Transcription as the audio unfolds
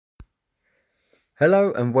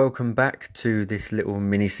Hello and welcome back to this little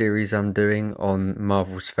mini-series I'm doing on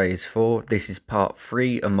Marvel's Phase 4. This is part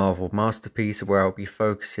 3, a Marvel masterpiece, where I'll be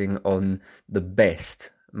focusing on the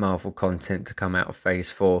best Marvel content to come out of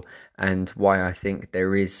Phase 4 and why I think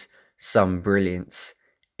there is some brilliance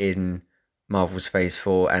in Marvel's Phase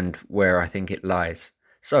 4 and where I think it lies.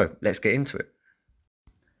 So, let's get into it.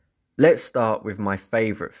 Let's start with my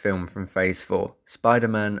favourite film from Phase 4,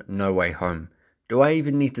 Spider-Man No Way Home. Do I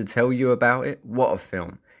even need to tell you about it? What a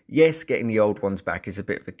film. Yes, getting the old ones back is a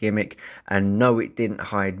bit of a gimmick, and no, it didn't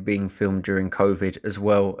hide being filmed during COVID as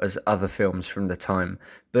well as other films from the time.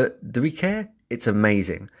 But do we care? It's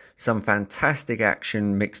amazing. Some fantastic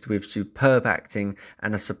action mixed with superb acting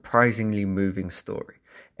and a surprisingly moving story.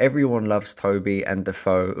 Everyone loves Toby and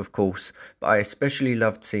Dafoe, of course, but I especially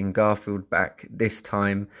loved seeing Garfield back this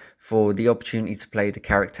time for the opportunity to play the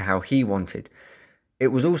character how he wanted. It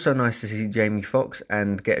was also nice to see Jamie Foxx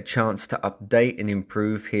and get a chance to update and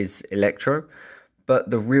improve his Electro. But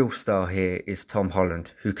the real star here is Tom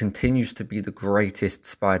Holland, who continues to be the greatest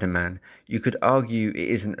Spider-Man. You could argue it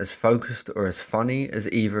isn't as focused or as funny as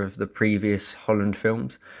either of the previous Holland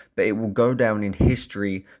films, but it will go down in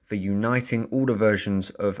history for uniting all the versions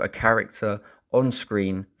of a character on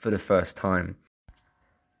screen for the first time.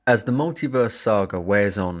 As the multiverse saga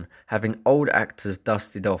wears on, having old actors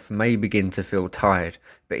dusted off may begin to feel tired,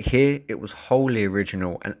 but here it was wholly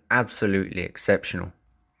original and absolutely exceptional.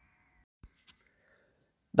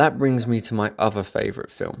 That brings me to my other favourite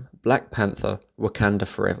film, Black Panther: Wakanda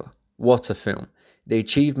Forever. What a film! The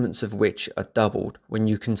achievements of which are doubled when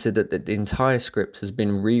you consider that the entire script has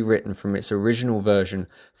been rewritten from its original version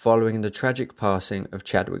following the tragic passing of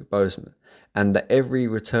Chadwick Boseman, and that every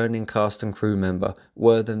returning cast and crew member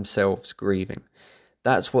were themselves grieving.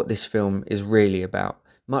 That's what this film is really about.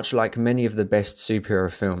 Much like many of the best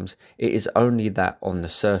superhero films, it is only that on the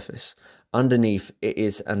surface. Underneath, it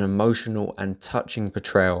is an emotional and touching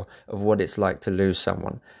portrayal of what it's like to lose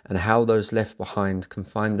someone, and how those left behind can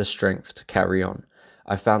find the strength to carry on.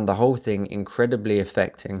 I found the whole thing incredibly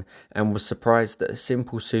affecting, and was surprised that a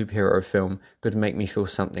simple superhero film could make me feel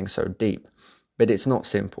something so deep. But it's not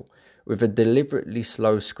simple. With a deliberately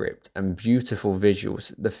slow script and beautiful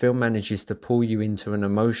visuals, the film manages to pull you into an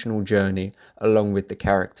emotional journey along with the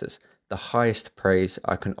characters, the highest praise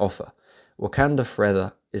I can offer. Wakanda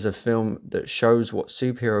Forever is a film that shows what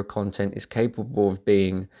superhero content is capable of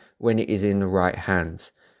being when it is in the right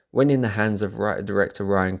hands. When in the hands of writer-director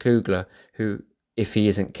Ryan Coogler, who, if he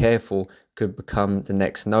isn't careful, could become the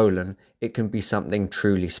next Nolan, it can be something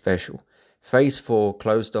truly special. Phase 4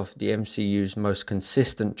 closed off the MCU's most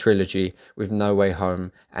consistent trilogy with No Way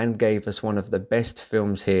Home and gave us one of the best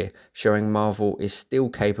films here, showing Marvel is still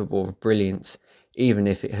capable of brilliance even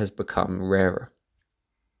if it has become rarer.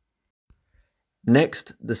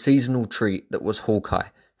 Next, the seasonal treat that was Hawkeye.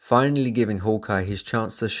 Finally giving Hawkeye his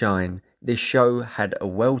chance to shine, this show had a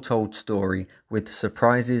well-told story with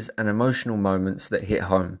surprises and emotional moments that hit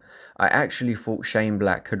home. I actually thought Shane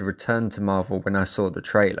Black had returned to Marvel when I saw the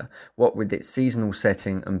trailer, what with its seasonal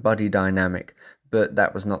setting and buddy dynamic, but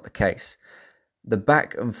that was not the case. The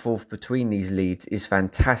back and forth between these leads is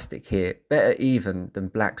fantastic here, better even than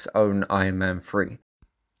Black's own Iron Man 3.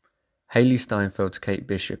 Hailee Steinfeld's Kate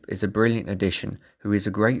Bishop is a brilliant addition who is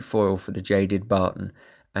a great foil for the jaded Barton,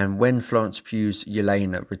 and when Florence Pugh's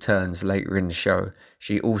Yelena returns later in the show,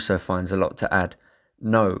 she also finds a lot to add.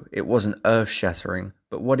 No, it wasn't earth-shattering,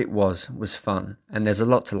 but what it was fun, and there's a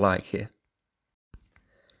lot to like here.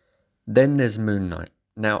 Then there's Moon Knight.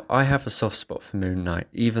 Now, I have a soft spot for Moon Knight,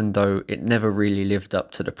 even though it never really lived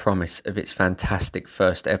up to the promise of its fantastic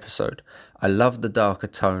first episode. I love the darker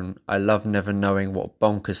tone, I love never knowing what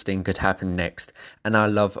bonkers thing could happen next, and I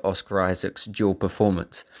love Oscar Isaac's dual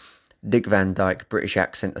performance. Dick Van Dyke British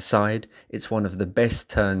accent aside, it's one of the best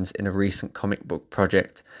turns in a recent comic book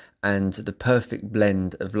project, and the perfect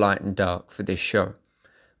blend of light and dark for this show.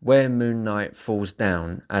 Where Moon Knight falls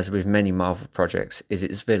down, as with many Marvel projects, is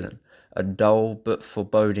its villain. A dull but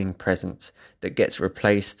foreboding presence that gets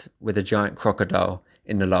replaced with a giant crocodile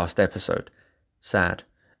in the last episode. Sad,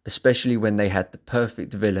 especially when they had the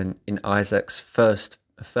perfect villain in Isaac's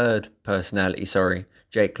third personality,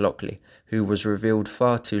 Jake Lockley, who was revealed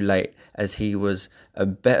far too late, as he was a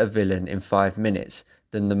better villain in 5 minutes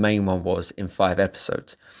than the main one was in 5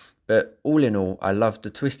 episodes. But all in all, I loved the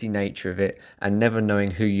twisty nature of it and never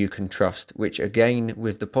knowing who you can trust, which again,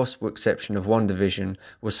 with the possible exception of WandaVision,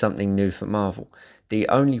 was something new for Marvel. The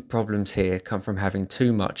only problems here come from having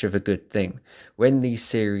too much of a good thing. When these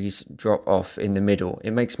series drop off in the middle,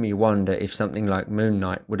 it makes me wonder if something like Moon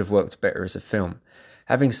Knight would have worked better as a film.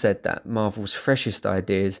 Having said that, Marvel's freshest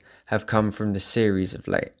ideas have come from the series of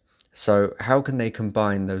late. So how can they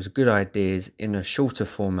combine those good ideas in a shorter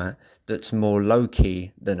format that's more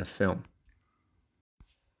low-key than a film?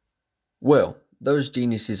 Well, those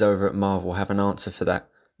geniuses over at Marvel have an answer for that.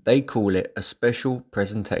 They call it a special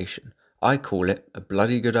presentation. I call it a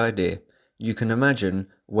bloody good idea. You can imagine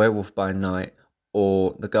Werewolf by Night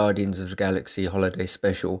or the Guardians of the Galaxy Holiday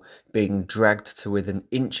Special being dragged to within an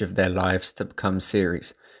inch of their lives to become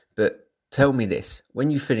series. But tell me this,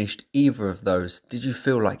 when you finished either of those, did you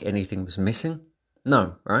feel like anything was missing?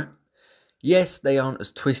 No, right? Yes, they aren't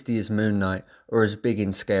as twisty as Moon Knight or as big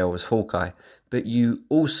in scale as Hawkeye, but you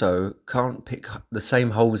also can't pick the same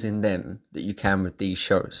holes in them that you can with these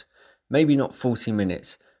shows. Maybe not 40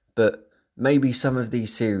 minutes, but maybe some of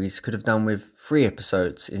these series could have done with 3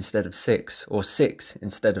 episodes instead of 6, or 6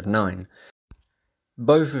 instead of 9.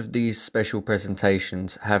 Both of these special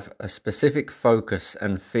presentations have a specific focus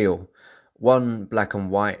and feel, one black and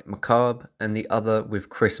white macabre and the other with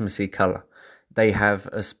Christmassy colour. They have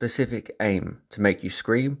a specific aim to make you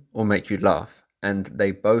scream or make you laugh, and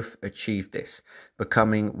they both achieve this,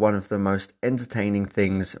 becoming one of the most entertaining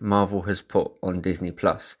things Marvel has put on Disney+.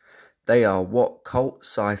 They are what cult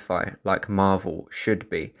sci-fi like Marvel should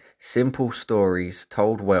be, simple stories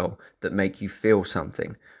told well that make you feel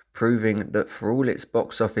something, proving that for all its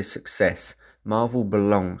box office success, Marvel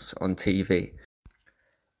belongs on TV.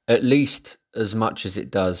 At least as much as it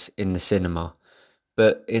does in the cinema.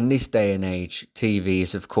 But in this day and age, TV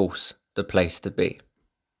is of course the place to be.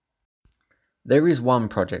 There is one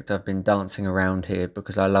project I've been dancing around here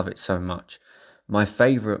because I love it so much. My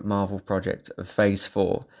favourite Marvel project of Phase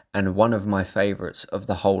 4 and one of my favourites of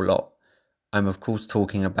the whole lot. I'm of course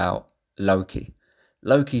talking about Loki.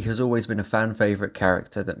 Loki has always been a fan favourite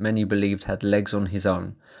character that many believed had legs on his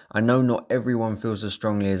own. I know not everyone feels as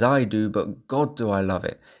strongly as I do, but God do I love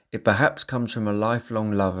it. It perhaps comes from a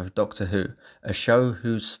lifelong love of Doctor Who, a show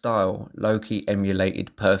whose style Loki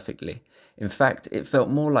emulated perfectly. In fact, it felt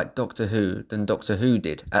more like Doctor Who than Doctor Who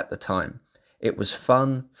did at the time. It was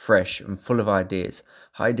fun, fresh, and full of ideas.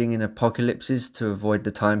 Hiding in apocalypses to avoid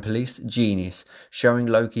the time police, genius. Showing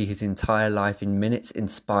Loki his entire life in minutes,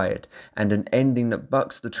 inspired. And an ending that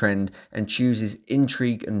bucks the trend and chooses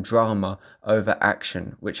intrigue and drama over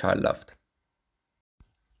action, which I loved.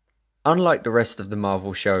 Unlike the rest of the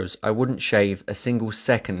Marvel shows, I wouldn't shave a single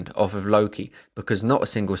second off of Loki because not a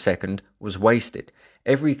single second was wasted.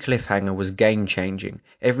 Every cliffhanger was game-changing,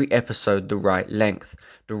 every episode the right length.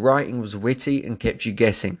 The writing was witty and kept you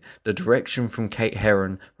guessing. The direction from Kate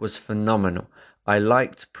Herron was phenomenal. I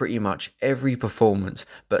liked pretty much every performance,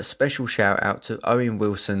 but a special shout out to Owen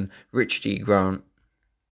Wilson, Rich D. Grant,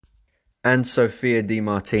 and Sophia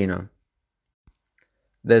DiMartino.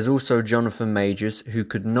 There's also Jonathan Majors, who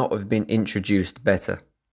could not have been introduced better.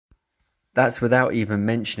 That's without even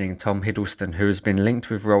mentioning Tom Hiddleston, who has been linked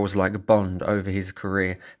with roles like Bond over his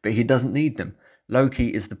career, but he doesn't need them.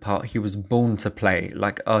 Loki is the part he was born to play,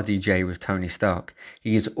 like RDJ with Tony Stark.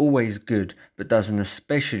 He is always good, but does an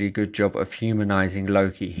especially good job of humanizing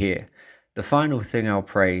Loki here. The final thing I'll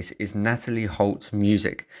praise is Natalie Holt's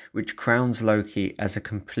music, which crowns Loki as a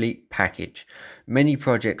complete package. Many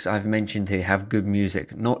projects I've mentioned here have good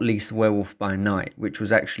music, not least Werewolf by Night, which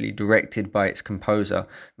was actually directed by its composer,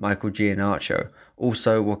 Michael Giannaccio.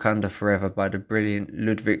 Also Wakanda Forever by the brilliant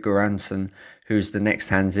Ludwig Göransson, who's the next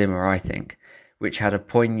Hans Zimmer, I think, which had a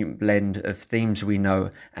poignant blend of themes we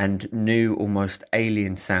know and new, almost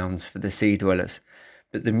alien sounds for the Sea Dwellers.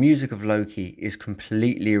 But the music of Loki is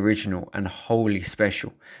completely original and wholly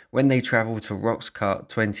special. When they travel to Roxcart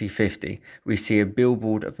 2050, we see a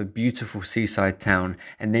billboard of a beautiful seaside town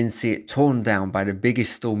and then see it torn down by the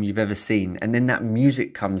biggest storm you've ever seen, and then that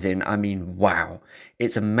music comes in. I mean, wow.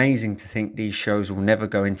 It's amazing to think these shows will never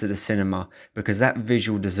go into the cinema because that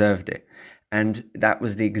visual deserved it. And that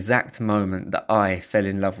was the exact moment that I fell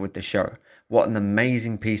in love with the show. What an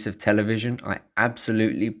amazing piece of television. I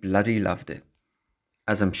absolutely bloody loved it,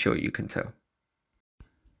 as I'm sure you can tell.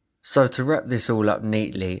 So to wrap this all up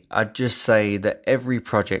neatly, I'd just say that every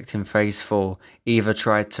project in Phase 4 either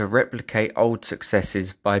tried to replicate old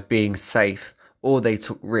successes by being safe, or they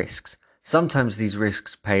took risks. Sometimes these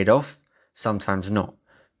risks paid off, sometimes not.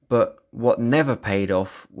 But what never paid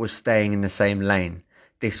off was staying in the same lane.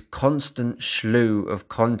 This constant slew of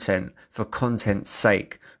content for content's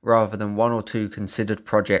sake, rather than one or two considered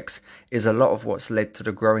projects, is a lot of what's led to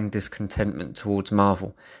the growing discontentment towards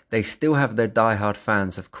Marvel. They still have their die-hard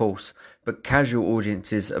fans, of course, but casual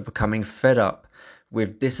audiences are becoming fed up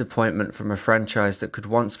with disappointment from a franchise that could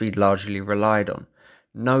once be largely relied on.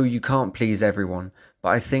 No, you can't please everyone, but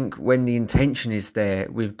I think when the intention is there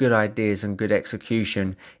with good ideas and good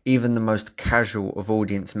execution, even the most casual of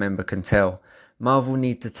audience member can tell. Marvel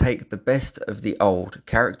need to take the best of the old,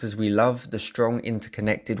 characters we love, the strong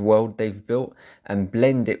interconnected world they've built, and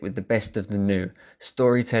blend it with the best of the new,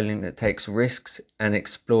 storytelling that takes risks and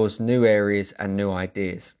explores new areas and new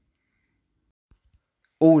ideas.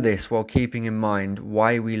 All this while keeping in mind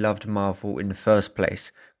why we loved Marvel in the first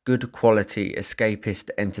place: good quality escapist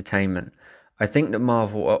entertainment. I think that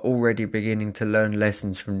Marvel are already beginning to learn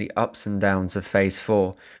lessons from the ups and downs of Phase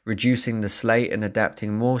 4, reducing the slate and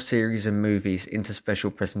adapting more series and movies into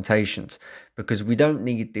special presentations, because we don't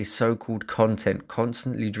need this so-called content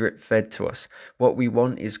constantly drip-fed to us. What we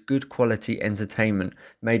want is good quality entertainment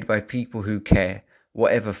made by people who care,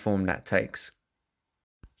 whatever form that takes.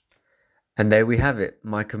 And there we have it,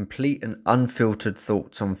 my complete and unfiltered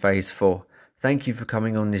thoughts on Phase 4. Thank you for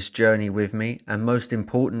coming on this journey with me, and most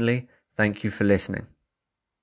importantly, thank you for listening.